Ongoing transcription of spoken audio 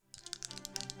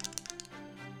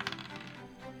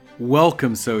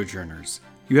Welcome, Sojourners.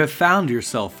 You have found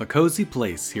yourself a cozy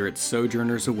place here at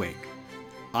Sojourners Awake.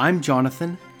 I'm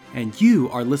Jonathan, and you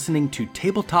are listening to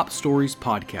Tabletop Stories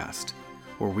Podcast,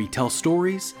 where we tell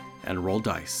stories and roll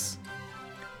dice.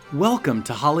 Welcome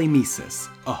to Halimesis,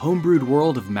 a homebrewed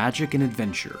world of magic and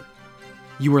adventure.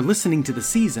 You are listening to the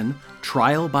season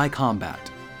Trial by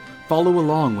Combat. Follow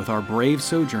along with our brave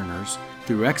Sojourners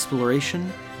through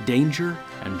exploration, danger,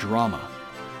 and drama.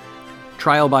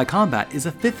 Trial by Combat is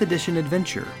a 5th edition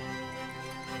adventure.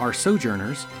 Our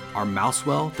Sojourners are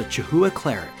Mousewell, the Chahua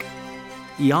Cleric,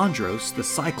 Eandros, the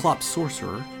Cyclops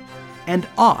Sorcerer, and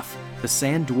Off, the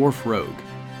Sand Dwarf Rogue.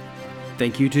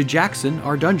 Thank you to Jackson,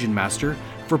 our Dungeon Master,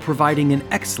 for providing an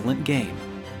excellent game.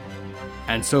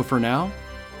 And so for now,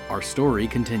 our story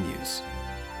continues.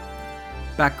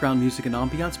 Background music and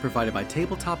ambiance provided by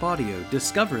Tabletop Audio.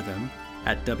 Discover them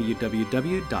at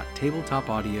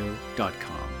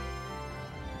www.tabletopaudio.com.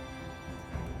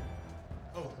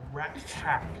 Rat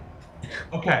Pack.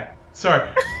 Okay, sorry.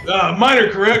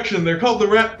 Minor correction, they're called the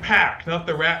Rat Pack, not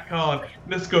the Rat Con.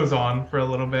 This goes on for a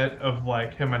little bit of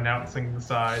him announcing the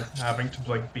size, having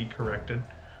to be corrected.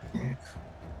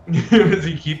 As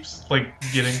he keeps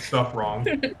getting stuff wrong.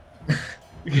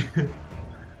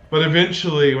 But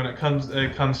eventually when it comes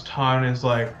time, it's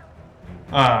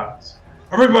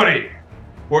everybody!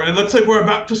 It looks like we're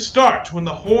about to start. When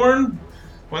the horn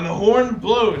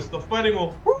blows, the fighting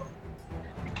will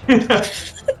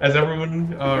as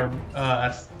everyone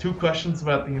asks 2 questions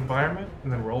about the environment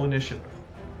and then roll initiative.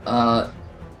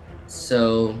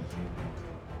 So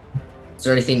is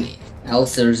there anything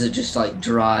else, or is it just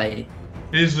dry?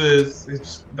 It's a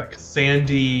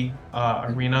sandy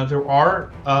arena. There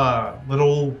are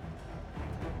little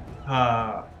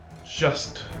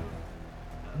just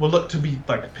will look to be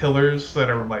pillars that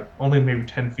are only maybe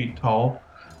 10 feet tall,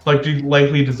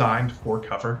 likely designed for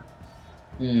cover.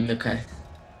 Okay.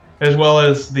 As well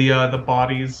as the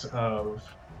bodies of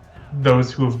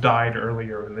those who have died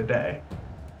earlier in the day.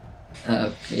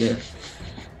 Yeah.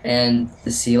 And the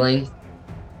ceiling?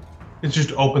 It's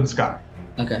just open sky.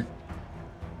 Okay.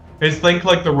 It's think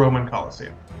like the Roman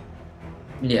Colosseum.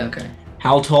 Yeah, okay.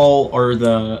 How tall are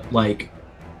the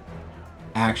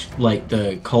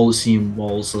the Colosseum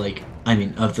walls, of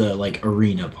the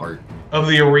arena part? Of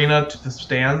the arena to the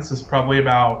stands is probably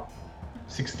about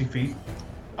 60 feet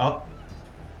up.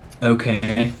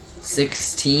 Okay.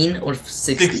 16 or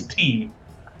 60? 16.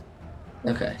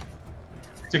 Okay.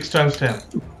 6 times 10.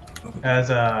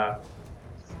 Are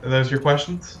those your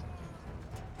questions?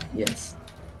 Yes.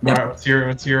 Yep. All right.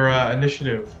 What's your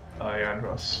initiative,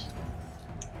 Eandros?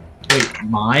 Wait,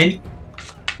 mine?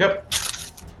 Yep.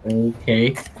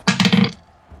 Okay.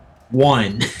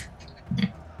 1.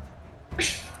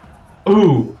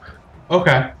 Ooh.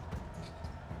 Okay.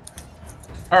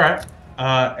 All right.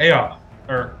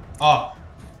 Off.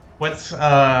 What's 2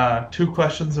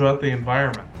 questions about the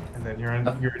environment, and then your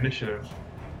initiative?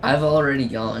 I've already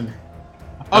gone.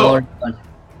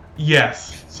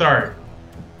 Yes. Sorry.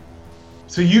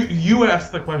 So you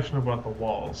asked the question about the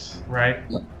walls, right?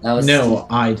 No,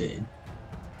 I did.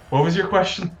 What was your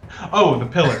question? Oh, the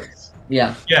pillars.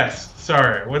 Yeah. Yes.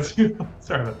 Sorry.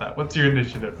 Sorry about that. What's your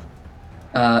initiative?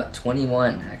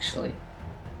 21 actually.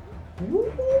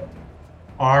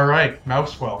 All right,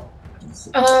 Mousewell.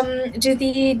 Do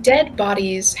the dead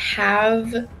bodies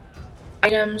have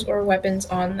items or weapons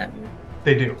on them?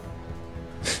 They do.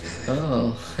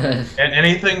 Oh. And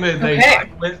anything that they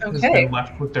died with has been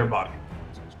left with their body.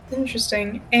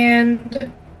 Interesting.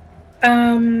 And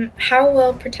how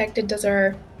well protected does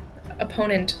our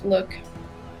opponent look?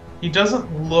 He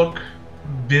doesn't look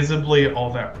visibly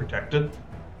all that protected.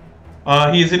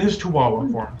 He is in his Chihuahua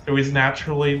form, so he's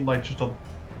naturally just a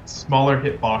smaller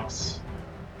hitbox.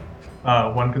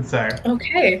 One could say.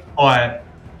 Okay. But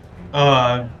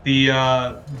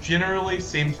the generally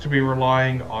seems to be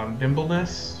relying on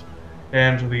nimbleness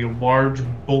and the large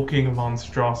bulking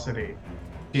monstrosity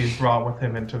he's brought with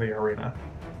him into the arena.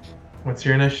 What's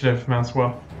your initiative,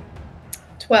 Mousewell?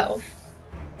 12.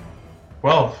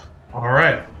 12. All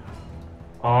right.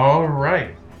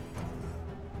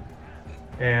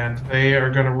 And they are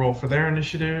going to roll for their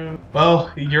initiative.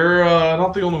 Well, you're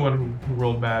not the only one who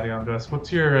rolled bad on this. What's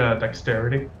your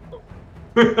dexterity?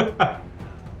 You're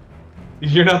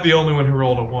not the only one who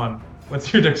rolled a 1.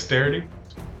 What's your dexterity?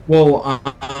 Well,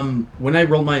 when I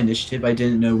rolled my initiative, I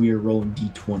didn't know we were rolling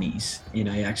d20s, and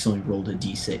I accidentally rolled a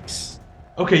d6.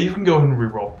 Okay, you can go ahead and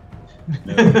reroll.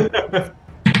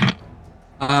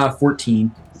 No.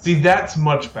 14. See, that's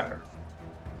much better.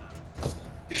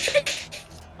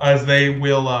 As they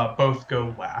will both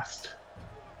go last.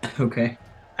 Okay.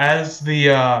 As the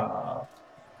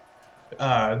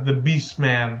the Beast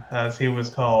Man, as he was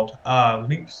called,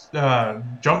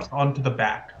 jumps onto the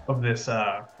back of this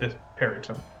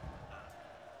Periton,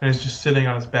 and is just sitting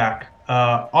on his back.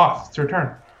 Off, it's your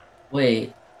turn.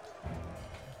 Wait,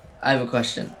 I have a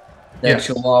question. That Yes.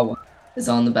 Chihuahua is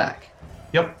on the back.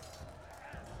 Yep.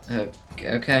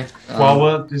 Okay.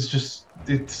 Chihuahua is just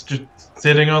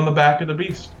sitting on the back of the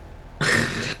beast.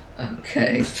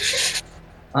 Okay.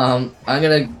 I'm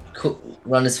gonna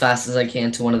run as fast as I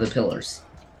can to one of the pillars.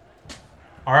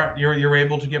 All right, you're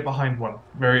able to get behind one.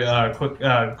 Very quick,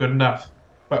 good enough.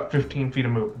 About 15 feet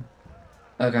of movement.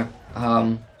 Okay.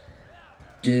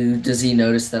 Does he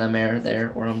notice that I'm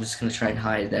there, or I'm just gonna try and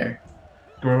hide there?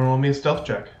 Go ahead and roll me a stealth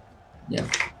check. Yeah.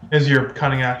 Is your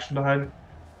cunning action to hide?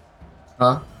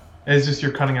 Huh? Is this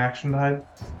your cunning action to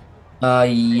hide?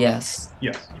 Yes.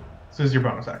 Yes. This is your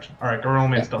bonus action. All right, go roll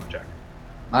me Yeah. a stealth check.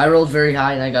 I rolled very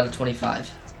high and I got a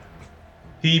 25.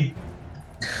 He,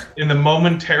 in the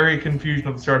momentary confusion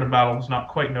of the start of the battle, does not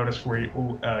quite notice where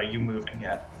you moving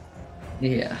yet.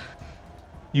 Yeah.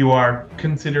 You are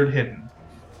considered hidden.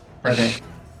 Okay.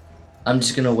 I'm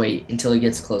just gonna wait until he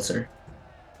gets closer.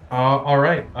 All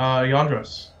right,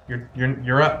 Yandros,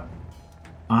 you're up.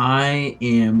 I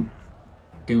am.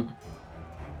 I'm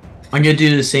gonna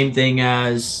do the same thing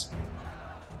as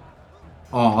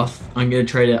Off. I'm gonna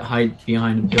try to hide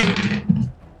behind a pillar.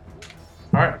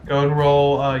 All right, go and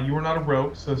roll. You are not a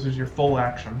rogue, so this is your full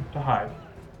action to hide,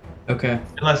 Okay.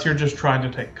 unless you're just trying to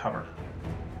take cover.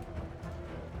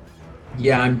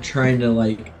 Yeah, I'm trying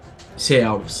to stay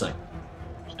out of sight.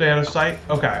 Stay out of sight.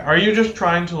 Okay. Are you just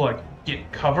trying to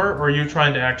get cover, or are you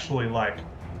trying to actually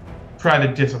try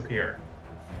to disappear?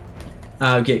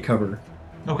 Get cover.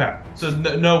 Okay. So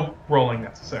no rolling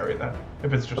necessary then,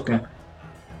 if it's just Okay. cover.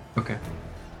 Okay.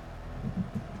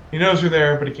 He knows you're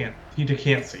there, but he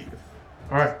can't see you.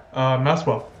 All right.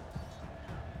 Maswell.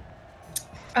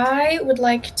 I would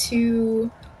like to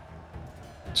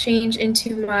change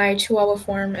into my Chihuahua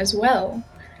form as well,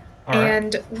 All right.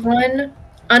 and run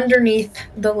underneath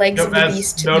the legs Yep, of the as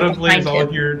beast to be notably, behind as all of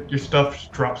him. your stuff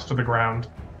just drops to the ground,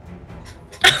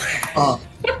 Oh,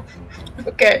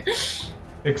 Okay.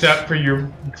 except for your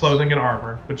clothing and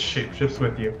armor, which shapeshifts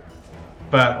with you.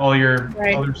 But all your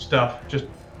Right. other stuff just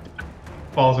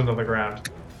falls into the ground.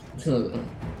 oh.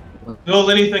 Well,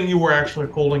 anything you were actually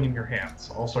holding in your hands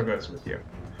also goes with you.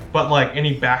 But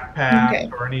any backpack Okay.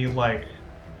 or any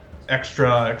extra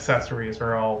accessories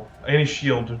are all, any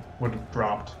shield would have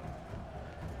dropped.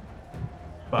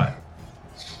 But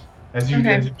as you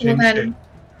Okay. change shape,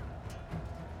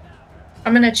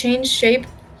 I'm gonna change shape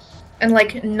and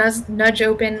nudge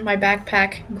open my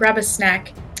backpack, grab a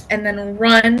snack, and then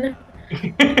run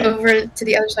over to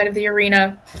the other side of the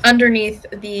arena, underneath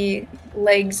the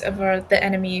legs of the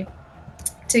enemy,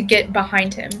 to get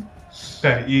behind him.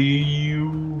 okay, you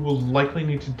will likely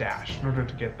need to dash in order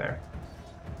to get there.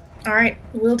 All right,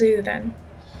 will do then.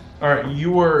 All right,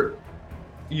 you're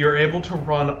able to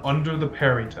run under the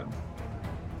Periton.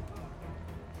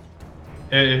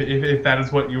 If that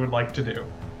is what you would like to do.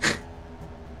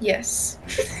 Yes.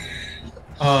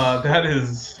 That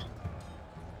is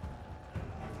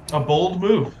a bold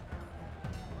move.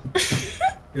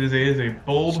 It is a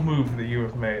bold move that you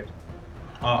have made.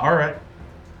 All right.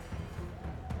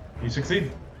 You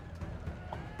succeed.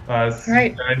 Is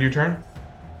Right. that your turn?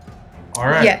 All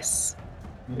right. Yes.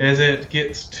 As it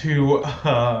gets to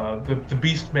the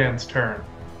Beast Man's turn,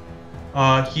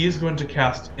 he is going to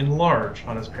cast Enlarge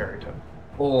on his Periton.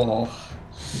 Oh.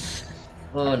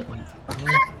 Oh.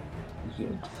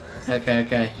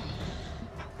 Okay.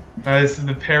 As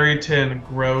the Periton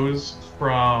grows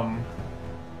from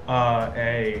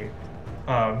a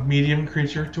medium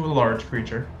creature to a large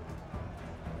creature,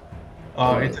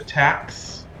 its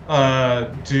attacks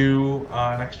do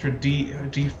an extra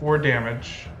D4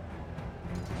 damage,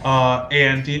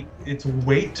 and its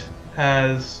weight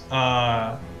has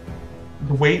the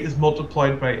weight is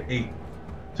multiplied by 8.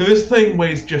 So this thing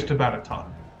weighs just about a ton.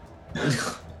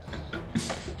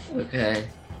 Okay.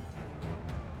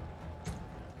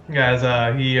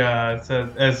 As he says,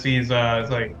 as he's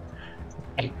like,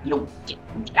 Hey, you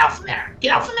get off from there!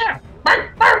 Get off from there!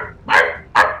 Bark, bark,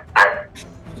 bark, bark, bark.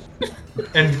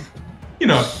 and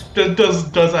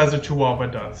does as a Chihuahua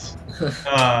does.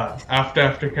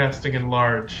 After casting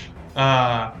Enlarge, it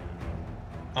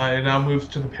now moves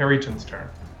to the Periton's turn.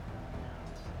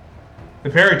 The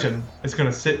Periton is going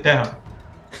to sit down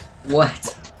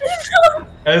What?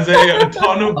 as a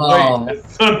ton of weight Oh. has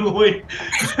suddenly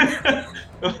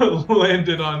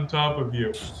landed on top of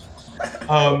you.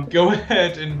 Go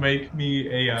ahead and make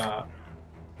me a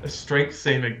strength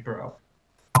saving throw.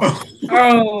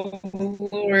 Oh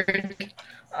Lord.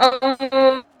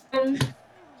 That'll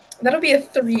be a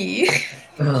 3.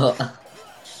 Ugh.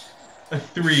 A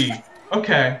 3.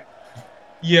 Okay.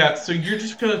 Yeah, so you're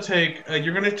just gonna take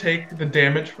the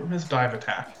damage from his dive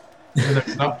attack, and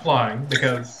it's not flying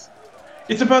because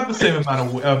it's about the same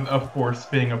amount of force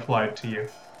being applied to you,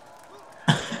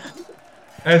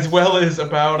 as well as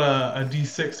about a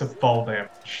d6 of fall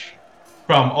damage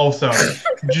from also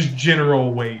just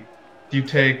general weight. You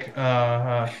take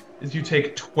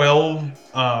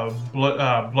 12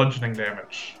 bludgeoning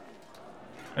damage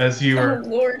as you Oh are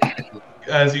lord.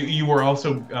 as you were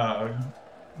also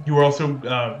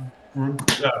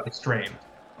restrained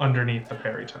underneath the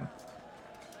Perryton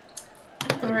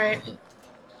Alright.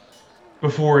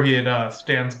 before he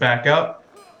stands back up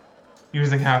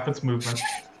using half its movement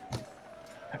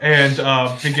and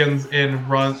begins in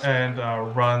runs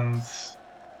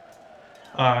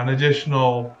an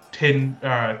additional 10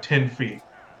 feet,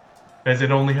 as it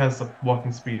only has a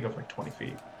walking speed of like 20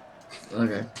 feet.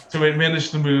 Okay. So it managed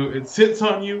to move. It sits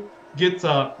on you, gets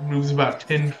up, moves about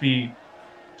 10 feet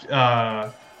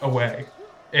away,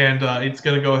 and it's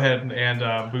gonna go ahead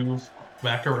and move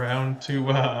back around to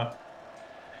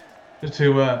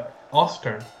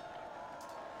Ostern.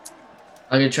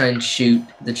 I'm gonna try and shoot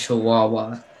the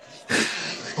Chihuahua.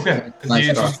 Okay, My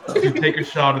you crossbow. take a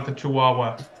shot at the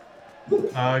Chihuahua.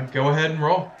 Go ahead and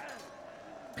roll.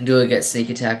 Do I get sneak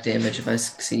attack damage if I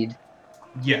succeed?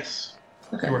 Yes.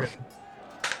 Okay. Go ahead.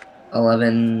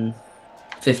 11,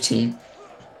 15.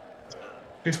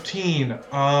 15. He's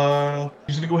gonna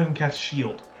go ahead and cast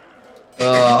Shield,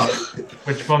 Oh,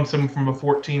 which bumps him from a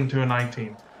 14 to a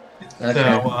 19.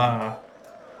 okay. So,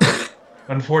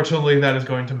 unfortunately, that is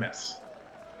going to miss.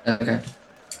 Okay.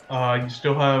 You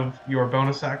still have your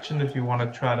bonus action if you want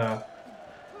to try to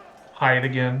hide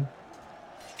again.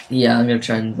 Yeah, I'm gonna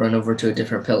try and run over to a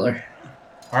different pillar.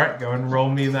 All right, go ahead and roll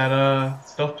me that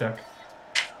stealth check.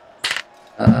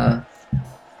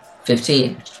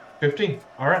 15. 15.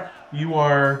 All right, you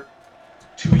are,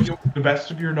 the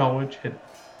best of your knowledge, hidden.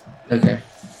 Okay.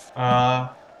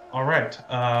 All right,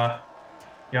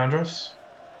 Yandros.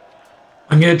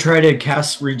 I'm gonna try to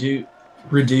cast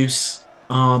reduce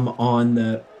on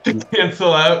the.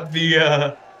 Cancel out the.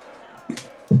 How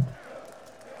do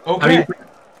Okay. you-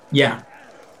 yeah.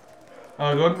 Go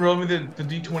ahead and roll me the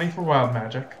d20 for wild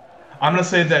magic. I'm gonna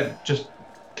say that just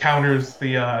counters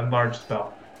the enlarged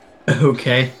spell.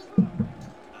 Okay.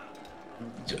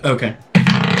 Okay.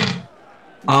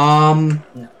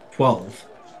 12.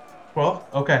 12?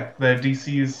 Okay. The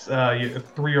DC's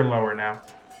 3 or lower now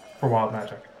for wild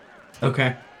magic.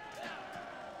 Okay.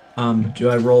 Do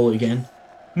I roll again?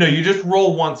 No, you just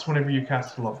roll once whenever you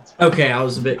cast a level spell. Okay, I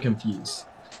was a bit confused.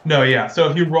 No, yeah. So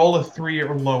if you roll a 3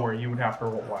 or lower, you would have to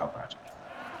roll wild magic.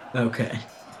 Okay.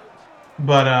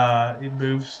 But it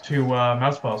moves to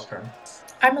Mousebell's turn.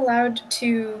 I'm allowed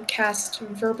to cast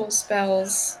verbal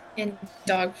spells in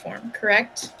dog form,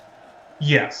 correct?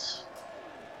 Yes.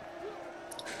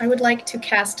 I would like to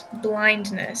cast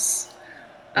blindness.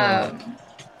 Ooh.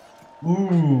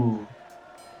 Who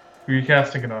are you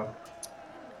casting it on?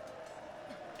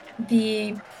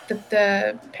 The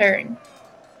pairing.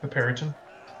 The Periton?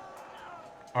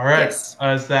 Alright. Yes.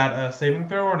 Is that a saving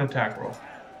throw or an attack roll?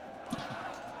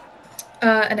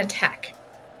 An attack.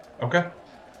 Okay.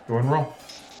 Go ahead and roll.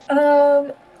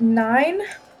 9.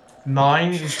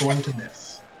 9 is going to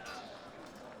miss.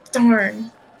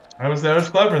 Darn. That was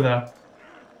clever though.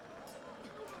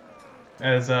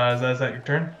 Is that your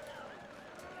turn?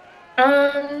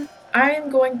 I am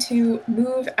going to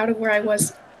move out of where I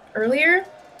was earlier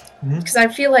Mhm. because I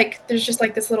feel like there's just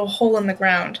like this little hole in the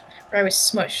ground where I was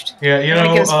smushed. Yeah, you I wanna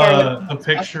know get as far away as the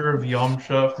picture of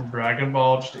Yamcha from Dragon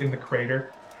Ball just in the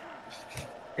crater.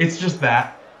 It's just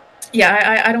that.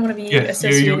 Yeah, I don't want to be Yes,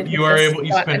 associated you with are this able.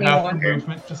 You spot spend any half longer. your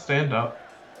movement to stand up,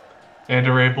 and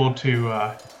are able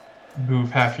to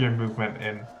move half your movement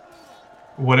in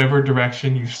whatever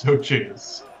direction you so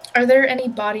choose. Are there any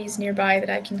bodies nearby that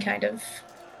I can kind of?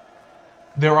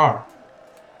 There are.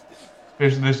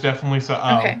 There's definitely some.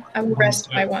 Okay, I will rest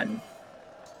by one.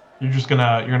 You're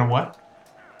gonna what?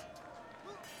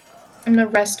 I'm gonna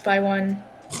rest by one,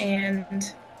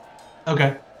 and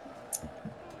Okay.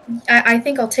 I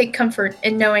think I'll take comfort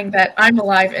in knowing that I'm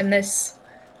alive and this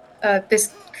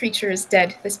creature is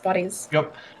dead. This body is.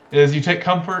 Yep. As you take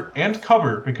comfort and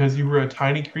cover because you were a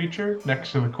tiny creature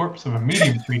next to the corpse of a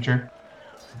medium creature,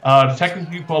 to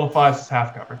technically qualifies as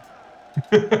half cover.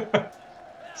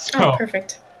 So, Oh,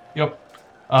 perfect. yep.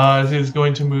 It is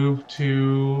going to move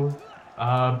to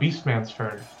Beastman's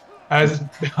turn. As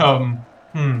what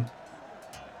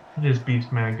is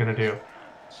Beastman gonna do?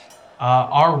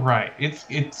 All right.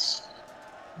 It's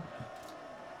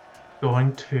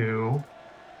going to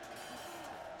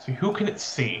see, who can it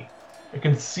see? It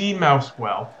can see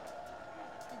Mousewell.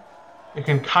 It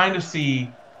can kind of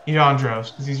see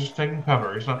Eondros because he's just taking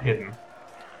cover. He's not hidden.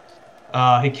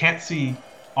 He can't see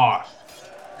Off.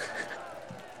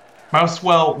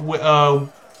 Mousewell,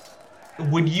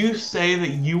 would you say that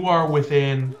you are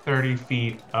within 30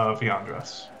 feet of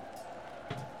Eondros?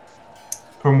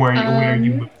 From where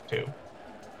you moved to?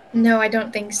 No, I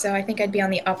don't think so. I think I'd be on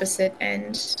the opposite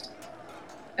end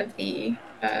of the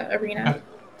arena. Okay.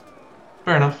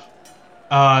 Fair enough.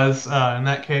 In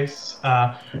that case,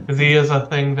 because he is a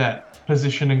thing that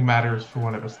positioning matters for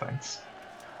one of his things.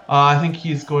 I think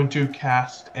he's going to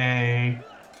cast a.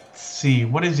 Let's see,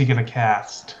 what is he going to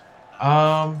cast?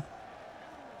 I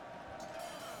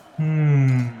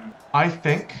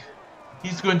think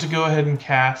he's going to go ahead and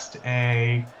cast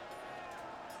a.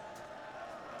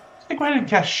 Go ahead and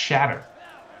cast Shatter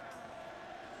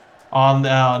on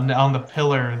the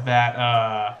pillar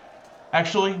that.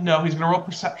 Actually, no. He's gonna roll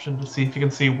Perception to see if he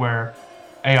can see where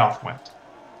Aoth went.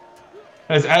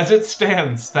 As it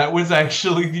stands, that was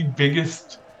actually the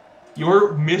biggest.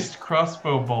 Your missed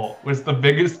crossbow bolt was the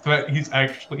biggest threat he's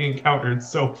actually encountered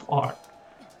so far.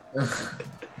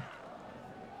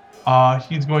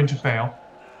 He's going to fail.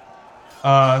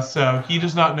 So he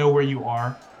does not know where you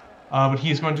are, but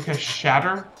he's going to cast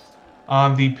Shatter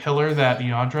on the pillar that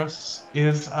Eondros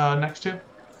is next to.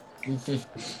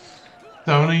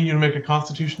 So I'm going to need you to make a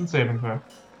Constitution saving throw.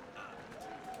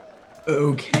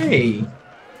 Okay.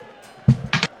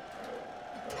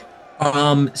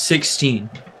 16.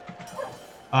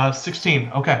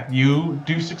 16. Okay, you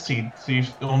do succeed, so you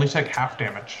only take half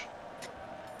damage.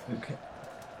 Okay.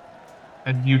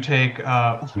 And you take,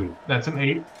 that's an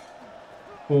 8,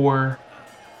 4,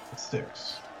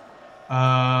 6.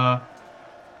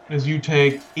 As you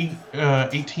take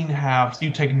 18 halves,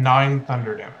 you take 9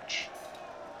 thunder damage.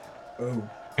 Oh.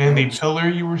 And the pillar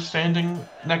you were standing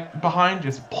behind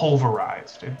is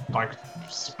pulverized. It, like,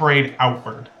 sprayed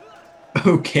outward.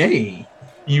 Okay.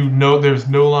 You know there's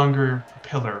no longer a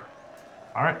pillar.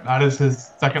 Alright, that is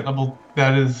his second level,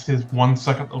 that is his 1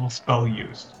 second level spell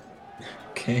used.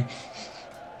 Okay.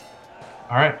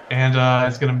 Alright, and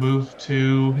it's going to move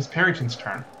to his Periton's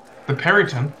turn. The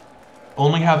Periton,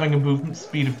 only having a movement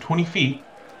speed of 20 feet,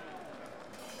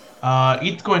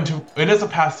 it is a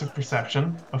passive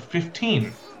perception of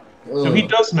 15. So he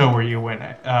does know where you went,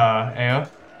 Aya.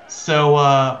 So,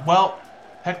 well,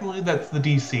 technically that's the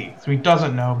DC. So he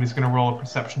doesn't know, but he's going to roll a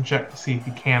perception check to see if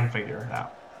he can figure it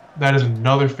out. That is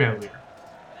another failure.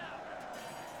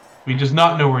 He does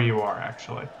not know where you are,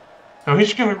 actually. So he's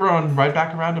just going to run right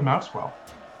back around to Mousewell.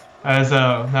 As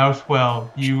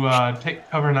Mousewell, you take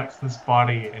cover next to this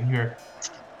body, and you're...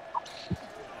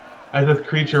 As this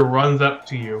creature runs up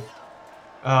to you,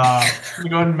 you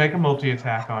go ahead and make a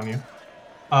multi-attack on you.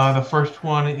 The first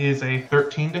one is a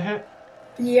 13 to hit.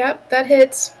 Yep, that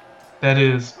hits. That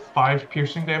is 5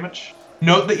 piercing damage.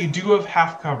 Note that you do have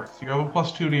half cover, so you have a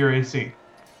 +2 to your AC.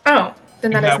 Oh,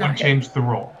 then that that is would not hit. change the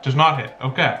roll. Does not hit.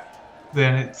 Okay.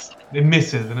 Then it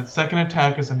misses, and its second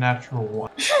attack is a natural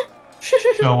 1.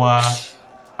 So,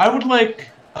 I would like,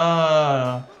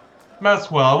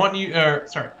 Mousewell, I want you,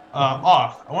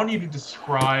 Off, I want you to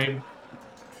describe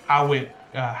how it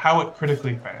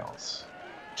critically fails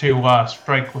to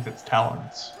strike with its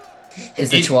talons.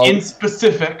 Is the Chihuahua... In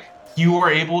specific, you are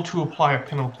able to apply a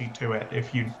penalty to it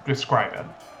if you describe it.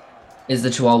 Is the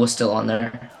Chihuahua still on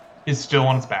there? It's still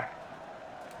on its back.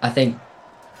 I think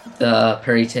the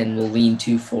Periton will lean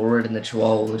too forward and the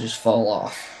Chihuahua will just fall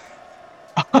off.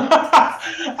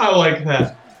 I like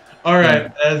that. All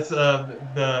right, as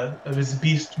this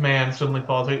beast man suddenly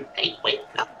falls. Hey, wait,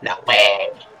 no way.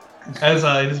 As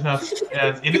it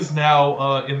is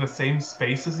now in the same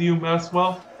space as you,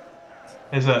 Mousewell.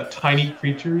 As tiny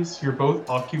creatures, you're both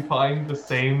occupying the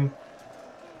same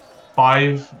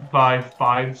 5 by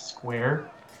 5 square,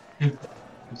 just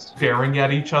staring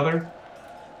at each other.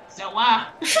 So,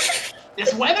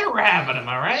 this weather we're having, am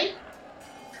I right?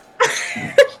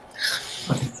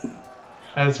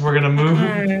 As we're gonna move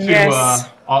to yes.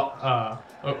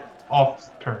 Off's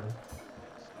turn.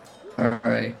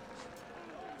 Alright.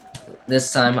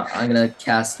 This time I'm gonna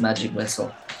cast Magic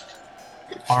Missile.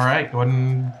 Alright, go ahead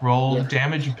and roll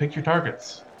damage and pick your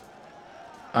targets.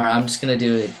 Alright, I'm just gonna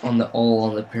do it on the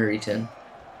Periton.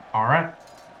 Alright.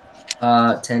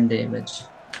 10 damage.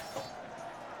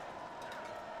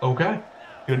 Okay.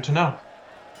 Good to know.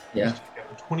 Yeah.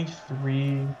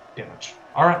 23 damage.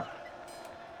 Alright.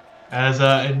 Is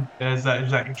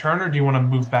that your turn, or do you want to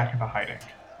move back into hiding?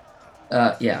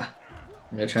 Yeah.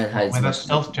 I'm gonna try and hide With some that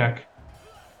stealth check.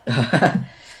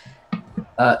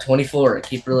 24.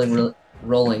 Keep rolling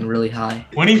really high.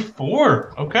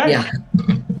 24. Okay. Yeah.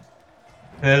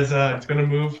 As it's gonna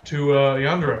move to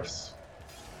Yandros.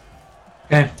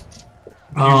 Okay.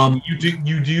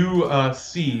 You do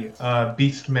see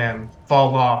Beastman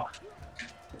fall off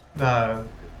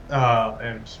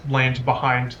and land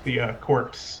behind the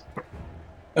corpse.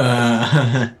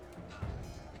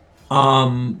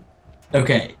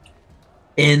 Okay.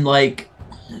 And like,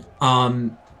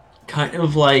 kind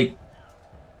of like,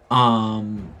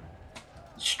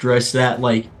 stress that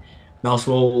like Mouse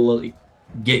will like,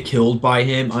 get killed by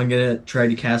him. I'm gonna try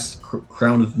to cast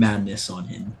Crown of Madness on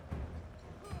him.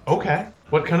 Okay.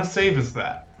 What kind of save is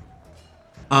that?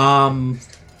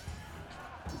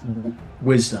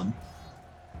 Wisdom.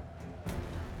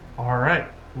 All right.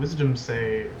 Wisdom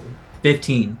save.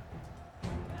 15.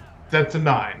 That's a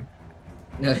 9.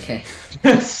 Okay.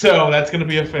 So that's gonna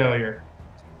be a failure.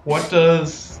 What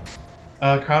does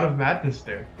Crown of Madness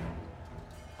do?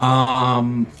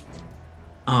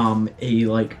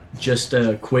 Just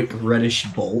a quick reddish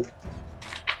bolt.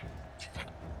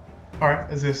 All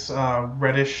right. Is this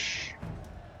reddish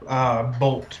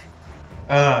bolt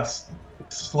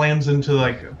slams into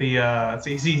like the so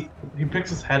he picks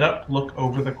his head up to look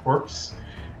over the corpse,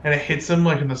 and it hits him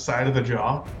like in the side of the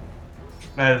jaw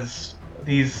as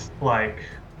these like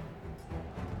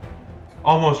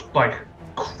almost like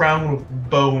crown of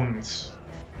bones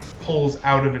pulls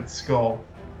out of its skull.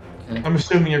 Okay. I'm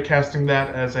assuming you're casting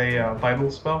that as a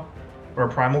vital spell or a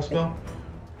primal spell.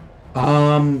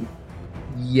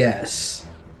 Yes.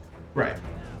 Right.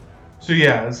 So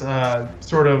yeah, it's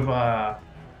sort of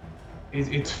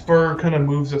its fur kind of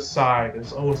moves aside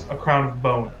as almost a crown of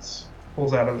bones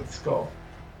pulls out of its skull.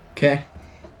 Okay.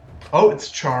 Oh,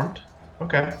 it's charmed.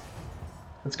 Okay,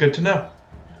 that's good to know.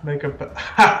 Make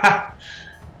a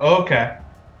okay.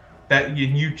 That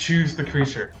you choose the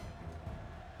creature.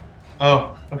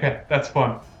 Oh, okay, that's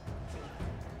fun.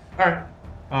 All right,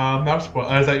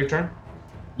 Mousewell. Is that your turn?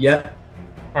 Yep.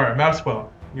 All right, Mousewell,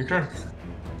 your turn.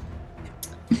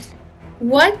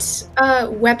 What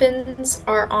weapons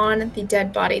are on the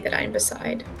dead body that I'm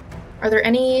beside? Are there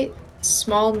any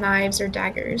small knives or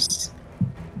daggers?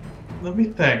 Let me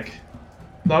think.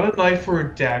 Not a knife or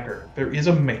a dagger. There is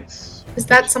a mace. Is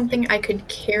that something I could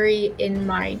carry in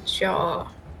my jaw?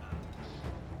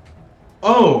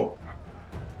 Oh,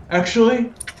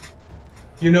 actually,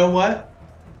 you know what?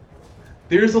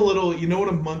 There's a little, you know what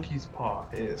a monkey's paw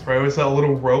is, right? It was that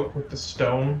little rope with the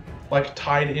stone, like,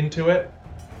 tied into it.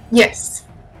 Yes.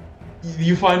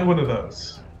 You find one of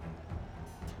those.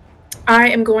 I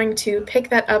am going to pick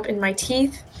that up in my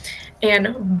teeth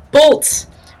and bolt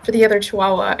for the other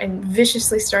chihuahua and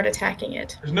viciously start attacking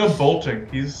it. There's no bolting.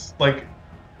 He's, like,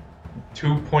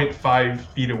 2.5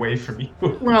 feet away from you.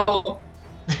 Well.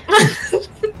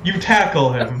 You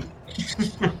tackle him.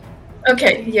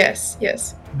 Okay, yes.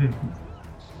 So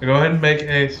go ahead and make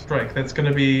a strike. That's going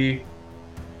to be...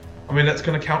 I mean, that's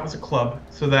going to count as a club.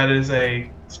 So that is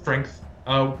a strength...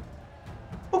 we'll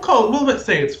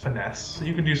say it's finesse.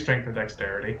 You can do strength or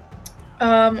dexterity.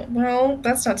 Well,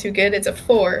 that's not too good. It's a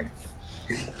 4.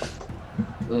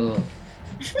 Ugh.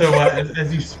 So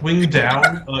as you swing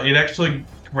down, it actually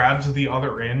grabs the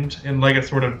other end in like a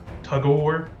sort of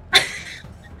tug-of-war.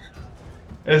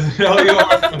 As now you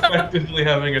are effectively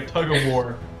having a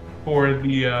tug-of-war for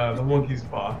the monkey's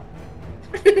paw.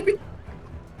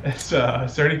 Is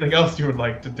there anything else you would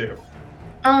like to do?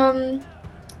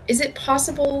 Is it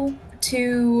possible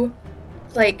to,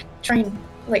 like, try and,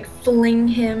 like, fling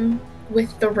him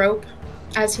with the rope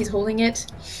as he's holding it?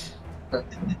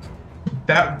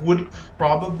 That would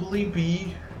probably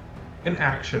be an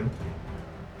action.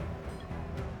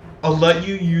 I'll let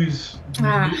you use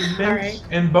movement alright.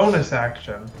 and bonus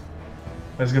action.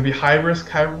 There's going to be high risk,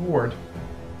 high reward.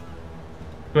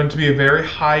 Going to be a very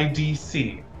high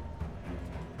DC.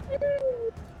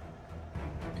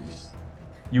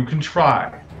 You can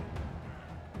try.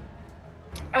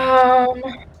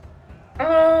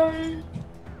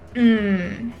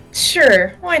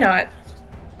 Sure, why not?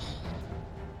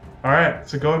 Alright,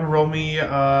 so go ahead and roll me,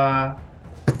 I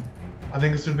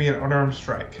think this would be an unarmed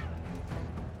strike.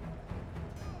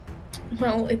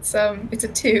 Well, it's a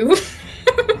 2.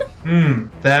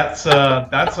 That's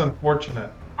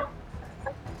unfortunate.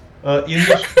 In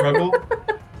the struggle,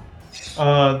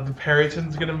 the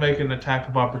Parrington's gonna make an attack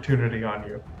of opportunity on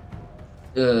you.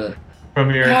 Ugh.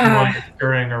 From your while you're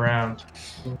scurrying around.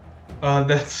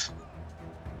 That's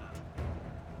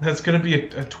gonna be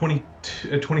a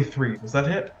 23. Does that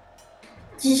hit?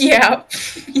 Yeah.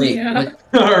 Wait, Yeah.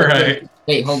 Alright.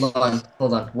 Wait, hold on.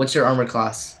 What's your armor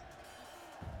class?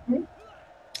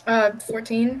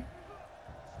 14.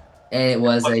 And it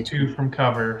was Plus a 2 from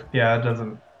cover. Yeah, it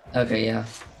doesn't. okay, yeah.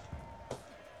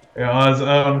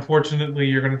 Yeah, unfortunately,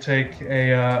 you're gonna take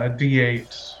a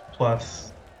D8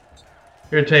 plus.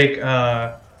 You're gonna take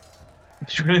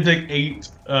you're gonna take 8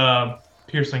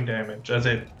 piercing damage as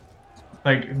it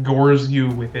like gores you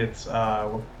with its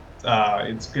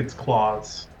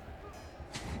claws.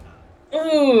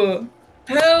 Ooh,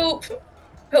 help!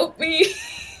 Help me!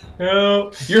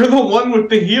 Oh, you're the one with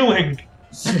the healing.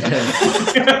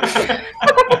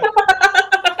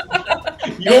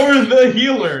 You're the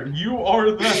healer. You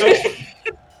are the help.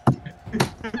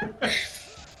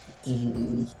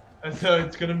 So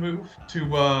it's gonna move to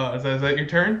is that your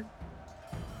turn?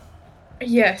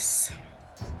 Yes.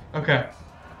 Okay.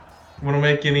 Want to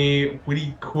make any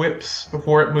witty quips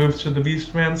before it moves to the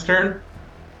Beast Man's turn?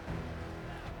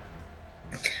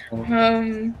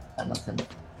 Nothing.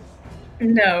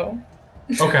 No.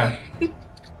 Okay.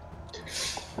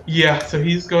 Yeah, so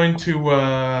he's going to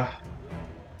let's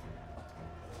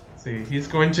see. He's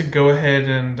going to go ahead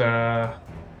and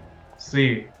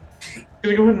see. He's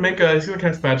gonna go ahead and he's gonna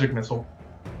cast Magic Missile.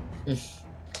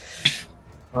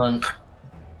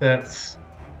 That's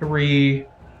 3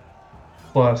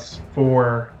 plus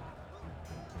 4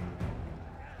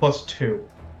 plus 2.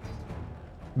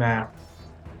 Math.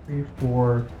 3,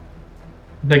 4,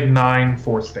 like 9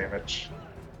 force damage.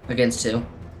 Against 2.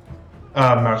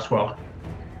 No, 12.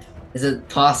 Is it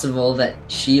possible that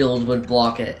shield would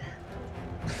block it?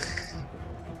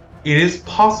 It is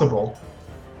possible,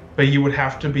 but you would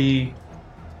have to be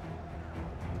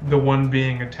the one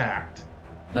being attacked.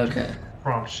 Okay.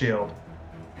 Prompt shield.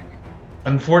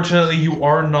 Unfortunately, you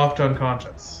are knocked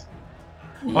unconscious.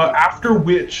 After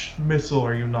which missile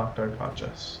are you knocked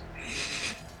unconscious?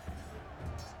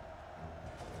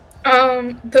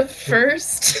 The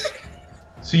first.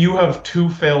 So you have 2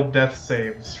 failed death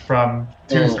saves from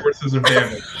 2 sources of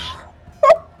damage.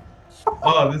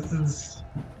 Oh,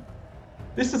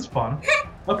 this is fun.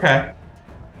 Okay.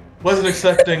 Wasn't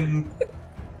expecting.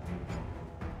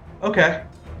 Okay.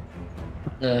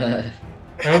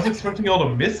 I was expecting y'all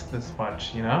to miss this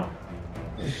much, you know?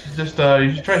 You should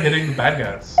try hitting the bad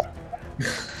guys.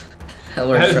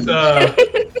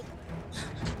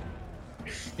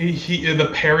 The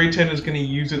Parryton is going to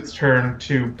use its turn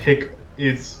to pick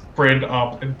its friend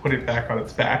up and put it back on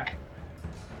its back.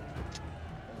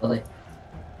 Really?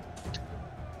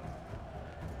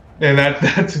 And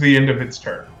that's the end of its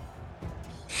turn.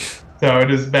 So it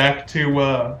is back to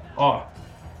Awe.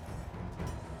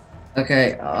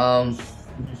 Okay, I'm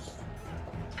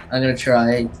gonna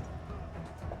try.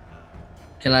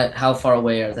 How far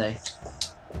away are they?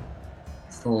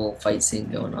 It's the whole fight scene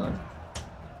going on.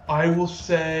 I will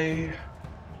say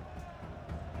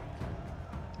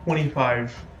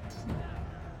 25.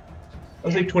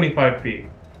 I'll say 25 feet.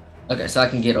 Okay, so I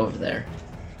can get over there.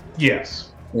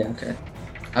 Yes. Yeah, okay.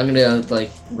 I'm gonna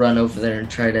run over there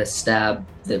and try to stab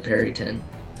the Parryton.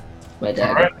 My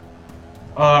dagger.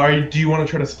 Alright. Do you want to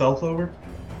try to stealth over?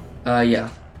 Yeah.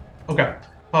 Okay.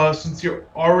 Since you're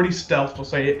already stealthed, I'll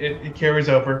say it carries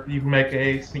over. You can make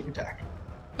a sneak attack.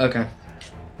 Okay.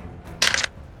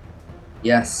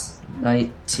 Yes.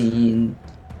 19.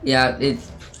 Yeah,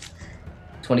 it's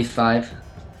 25.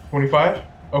 25?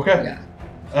 Okay.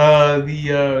 Yeah.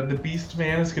 The Beast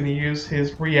Man is going to use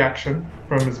his reaction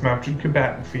from his mounted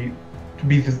combatant feat to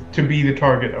be the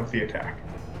target of the attack.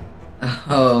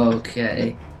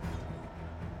 Okay.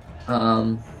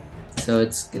 So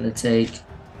it's gonna take.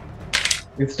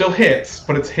 It still hits,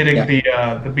 but it's hitting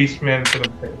the Beast Man to the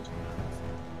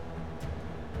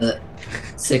face.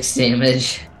 6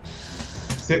 damage.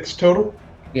 6 total?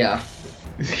 Yeah.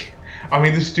 I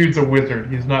mean, this dude's a wizard.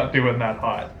 He's not doing that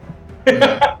hot.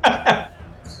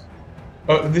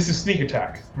 Oh, this is sneak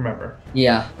attack, remember?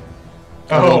 Yeah.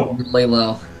 Oh. Lay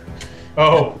low.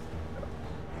 Oh.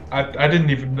 I didn't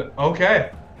even...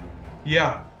 Okay.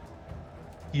 Yeah.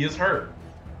 He is hurt.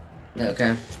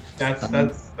 Okay. That's how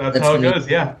it goes,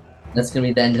 yeah. That's gonna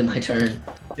be the end of my turn.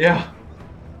 Yeah.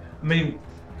 I mean,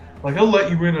 I'll let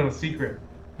you in on a secret.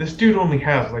 This dude only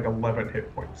has 11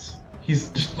 hit points. He's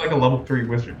just a level 3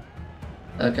 wizard.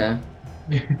 Okay.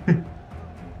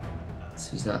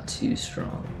 So he's not too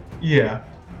strong. Yeah.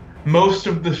 Most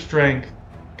of the strength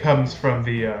comes from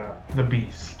the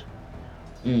beast.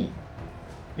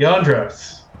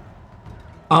 Yandros.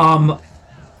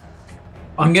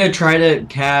 I'm gonna try to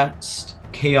cast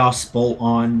Chaos Bolt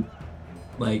on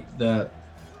the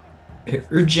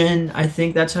Pirgin, I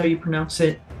think that's how you pronounce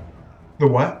it. The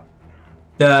what?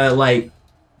 The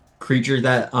creature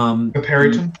that The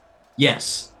Parryton?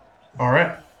 Yes.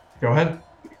 Alright. Go ahead.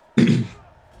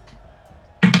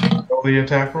 Roll the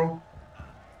attack roll.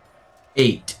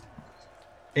 8.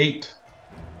 8.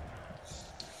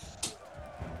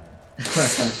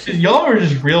 Y'all are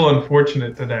just real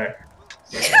unfortunate today.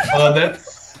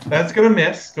 That's gonna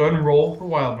miss. Go ahead and roll for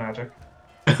wild magic.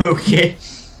 Okay.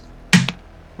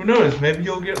 Who knows? Maybe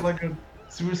you'll get like a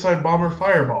suicide bomber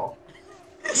fireball.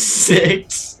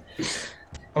 6.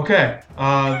 Okay.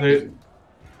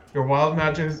 Your wild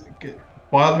magic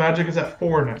is at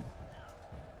 4 now.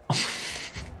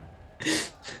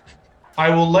 I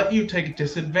will let you take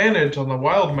disadvantage on the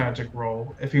wild magic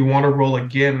roll if you want to roll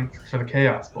again for the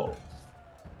chaos bolt.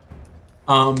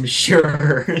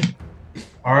 Sure.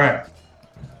 All right.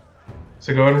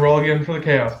 So go ahead and roll again for the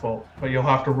chaos bolt, but you'll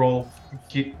have to roll.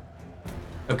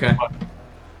 Okay.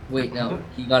 Wait, no.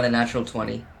 He got a natural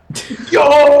 20.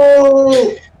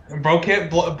 Yo! Bro can't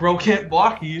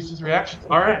block. He used his reaction.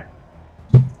 All right.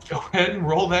 Go ahead and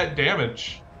roll that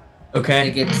damage. Okay.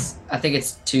 I think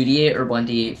it's 2d8 or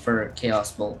 1d8 for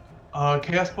Chaos Bolt.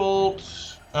 Chaos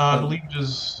bolt, I believe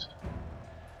is.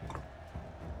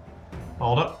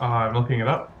 Hold up. I'm looking it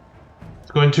up.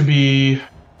 It's going to be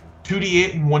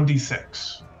 2d8 and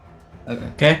 1d6.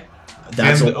 Okay.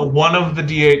 That's and one of the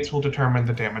d8s will determine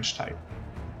the damage type.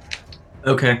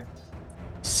 okay.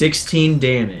 16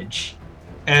 damage.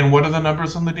 And what are the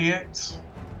numbers on the d8s?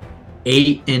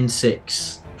 8 and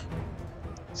 6.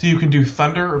 So you can do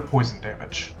thunder or poison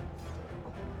damage.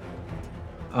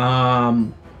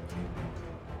 I'll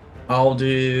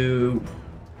do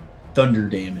thunder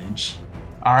damage.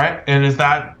 All right, and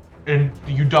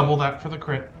you double that for the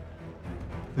crit?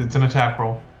 It's an attack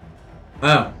roll.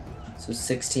 Oh. So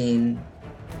 16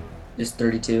 is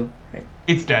 32, right?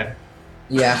 It's dead.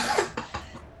 Yeah.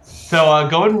 So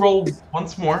go and roll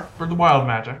once more for the wild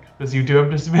magic, because you do have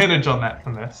disadvantage on that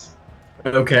from this.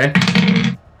 Okay.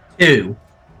 2.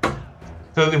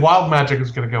 So the wild magic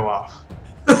is going to go off.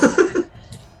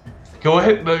 Go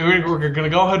ahead. We're going to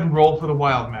go ahead and roll for the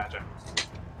wild magic.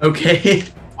 Okay.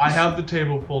 I have the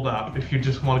table pulled up. If you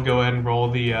just want to go ahead and roll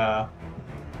the.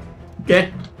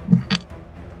 Okay.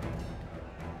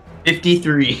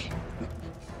 53.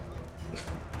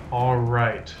 All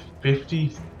right,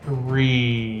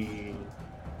 53.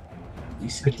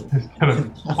 It's kind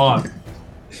of fun.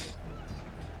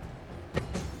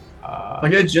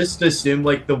 I'm gonna just assume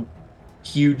like the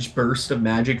huge burst of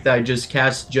magic that I just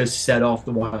cast just set off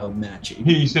the wild magic.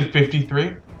 You said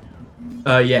 53?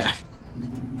 Yeah.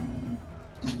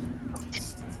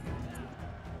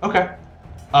 Okay.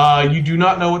 You do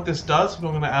not know what this does, but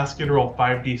I'm going to ask you to roll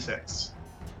 5d6.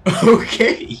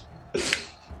 Okay.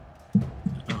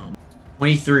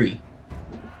 23.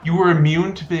 You were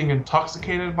immune to being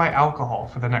intoxicated by alcohol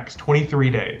for the next 23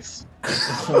 days.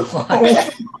 Okay.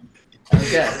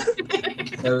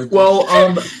 So,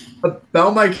 Well,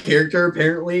 about my character,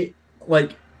 apparently,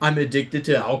 like, I'm addicted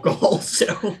to alcohol,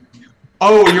 so.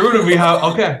 Oh, you're going to be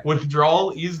okay.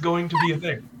 Withdrawal is going to be a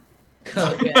thing.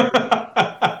 okay.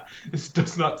 This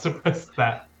does not suppress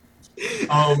that.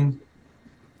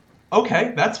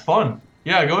 Okay, that's fun.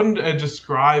 Yeah, go ahead and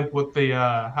describe what the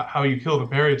how you kill the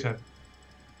Periton.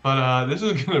 But this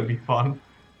is gonna be fun.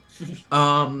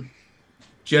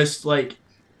 Just like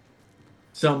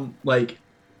some like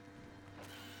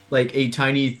a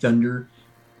tiny thunder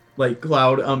like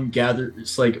cloud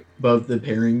gathers like above the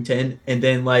Parrington, and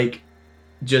then like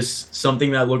just something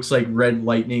that looks like red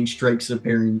lightning strikes the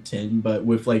Parrington, but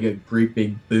with like a great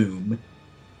big boom.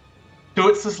 So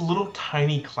it's this little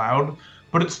tiny cloud,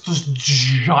 but it's this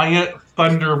giant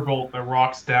thunderbolt that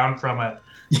rocks down from it.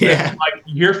 Yeah. And, like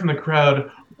you hear from the crowd,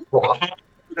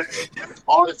 "That's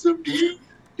awesome, dude!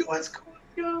 What's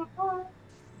going on?"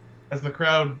 As the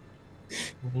crowd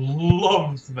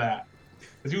loves that.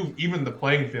 As you even the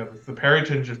playing field, as the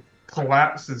Periton just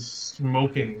collapses,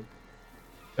 smoking,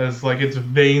 as like its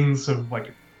veins of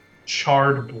like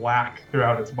charred black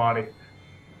throughout its body.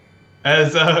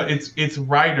 As its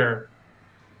rider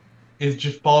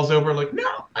just falls over like,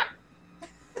 no.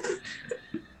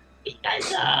 You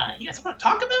guys want to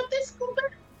talk about this a little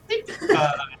bit?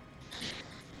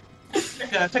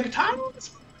 Take a time on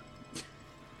this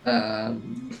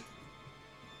one?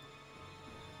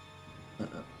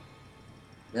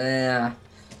 Yeah.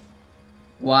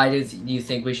 Why do you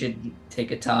think we should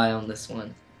take a tie on this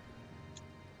one?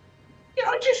 You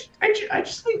know, I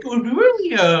just think it would be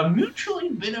really mutually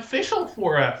beneficial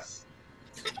for us.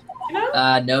 You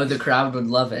know? No, the crowd would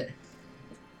love it.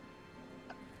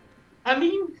 I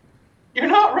mean, you're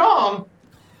not wrong.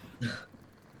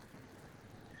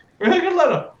 We're not gonna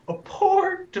let a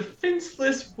poor,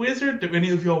 defenseless wizard. Do any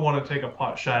of y'all want to take a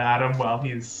pot shot at him while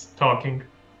he's talking?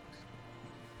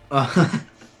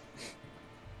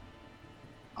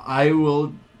 I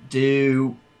will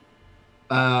do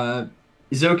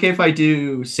Is it okay if I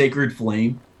do Sacred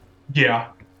Flame? Yeah.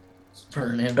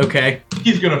 Burn him. Okay.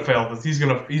 He's gonna fail this. He's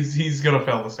gonna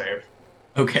fail the save.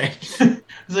 Okay. He's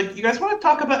like, you guys want to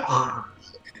talk about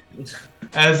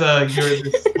as you're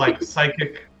this like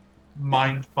psychic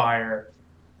mind fire.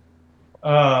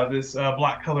 This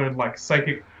black colored like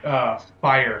psychic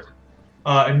fire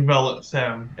envelops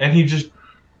him, and he just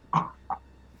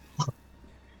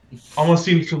almost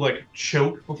seems to like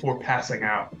choke before passing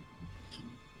out.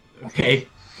 Okay.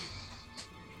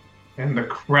 And the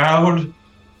crowd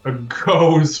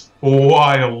goes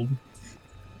wild.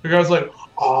 The guy's like,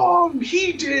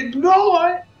 he did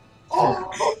not.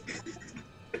 Oh.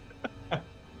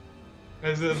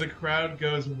 As the crowd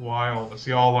goes wild, as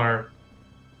y'all are.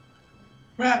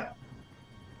 Rat.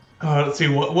 Let's see.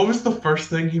 What was the first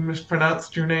thing he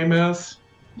mispronounced your name as?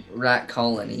 Rat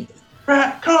colony.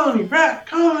 Rat colony. Rat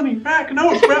colony. Rat.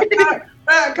 No, it's rat pack.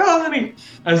 Rat colony.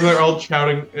 As they're all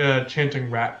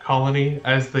chanting rat colony,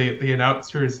 as the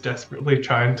announcer is desperately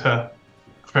trying to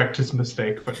correct his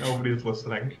mistake, but nobody's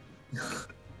listening.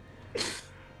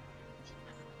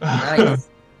 Nice.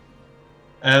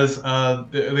 As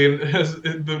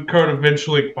the crowd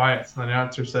eventually quiets, and the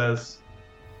announcer says,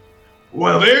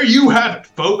 "Well, there you have it,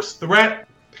 folks. The Rat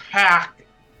Pack,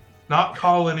 not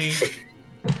colony.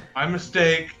 My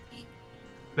mistake.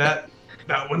 That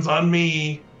one's on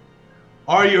me.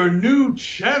 Are your new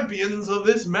champions of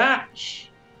this match.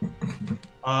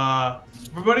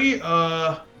 Everybody,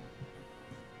 I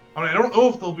don't know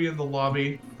if they'll be in the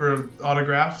lobby for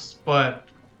autographs, but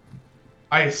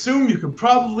I assume you could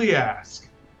probably ask."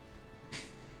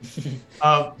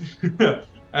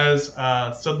 As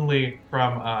suddenly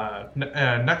from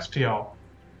next to y'all,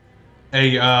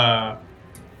 the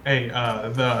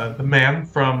man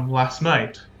from last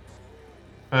night,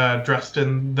 dressed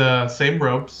in the same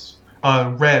robes,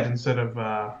 red instead of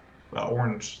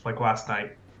orange like last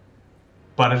night,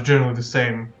 but it's generally the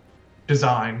same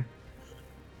design,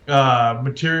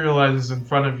 materializes in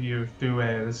front of you through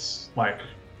this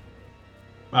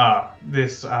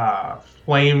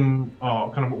flame,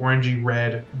 kind of orangey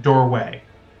red doorway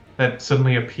that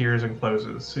suddenly appears and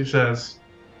closes. He says,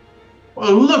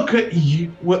 "Well, look at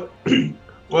you! Well,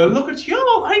 look at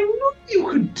y'all! I knew you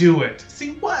could do it.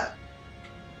 See what?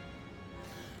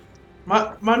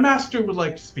 My master would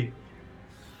like to speak."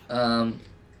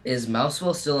 Is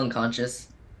Mousewell still unconscious?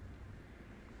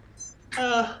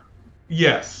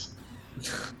 Yes.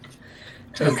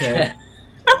 Okay.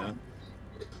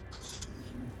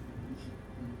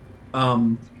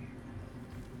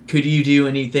 Could you do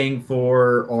anything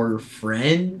for our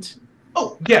friend?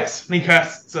 Oh, yes. And he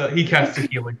casts a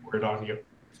healing word on you.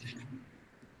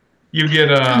 You get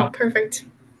perfect.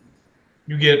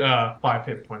 You get 5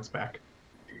 hit points back.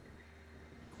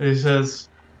 And he says,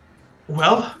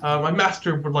 "Well, my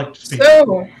master would like to speak."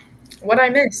 So, what'd I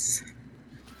miss?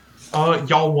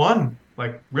 Y'all won,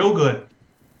 like real good.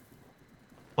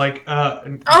 Like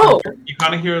you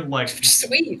kind of hear like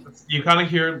Sweet. You kind of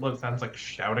hear what sounds like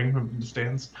shouting from the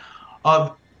stands.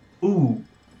 Ooh,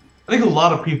 I think a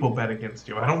lot of people bet against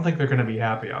you. I don't think they're going to be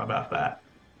happy about that.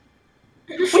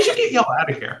 We should get y'all out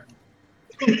of here.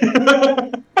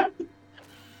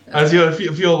 As you,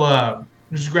 if you'll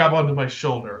just grab onto my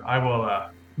shoulder, I will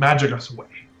magic us away.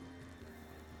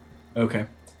 Okay.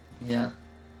 Yeah.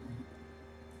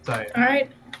 So, All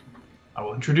right. I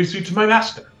will introduce you to my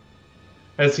master.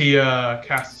 As he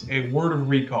casts a word of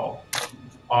recall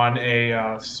on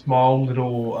a small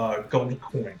little gold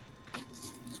coin.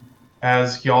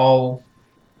 As y'all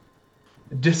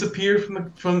disappear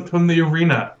from the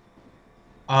arena,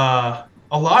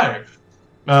 alive.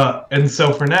 And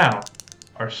so for now,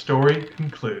 our story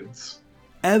concludes.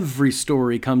 Every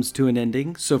story comes to an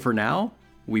ending, so for now,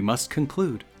 we must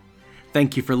conclude.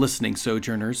 Thank you for listening,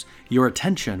 Sojourners. Your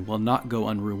attention will not go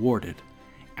unrewarded,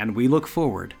 and we look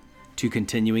forward to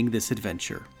continuing this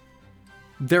adventure.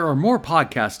 There are more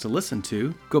podcasts to listen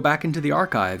to. Go back into the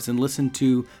archives and listen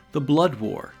to The Blood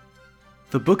War,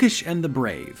 The Bookish and the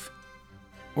Brave,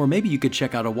 or maybe you could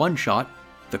check out a one-shot,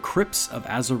 The Crypts of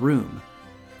Azaroom.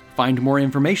 Find more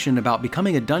information about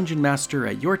becoming a dungeon master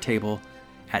at your table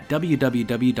at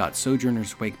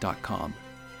www.sojournerswake.com.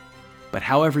 But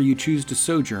however you choose to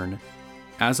sojourn,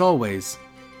 as always,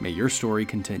 may your story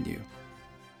continue.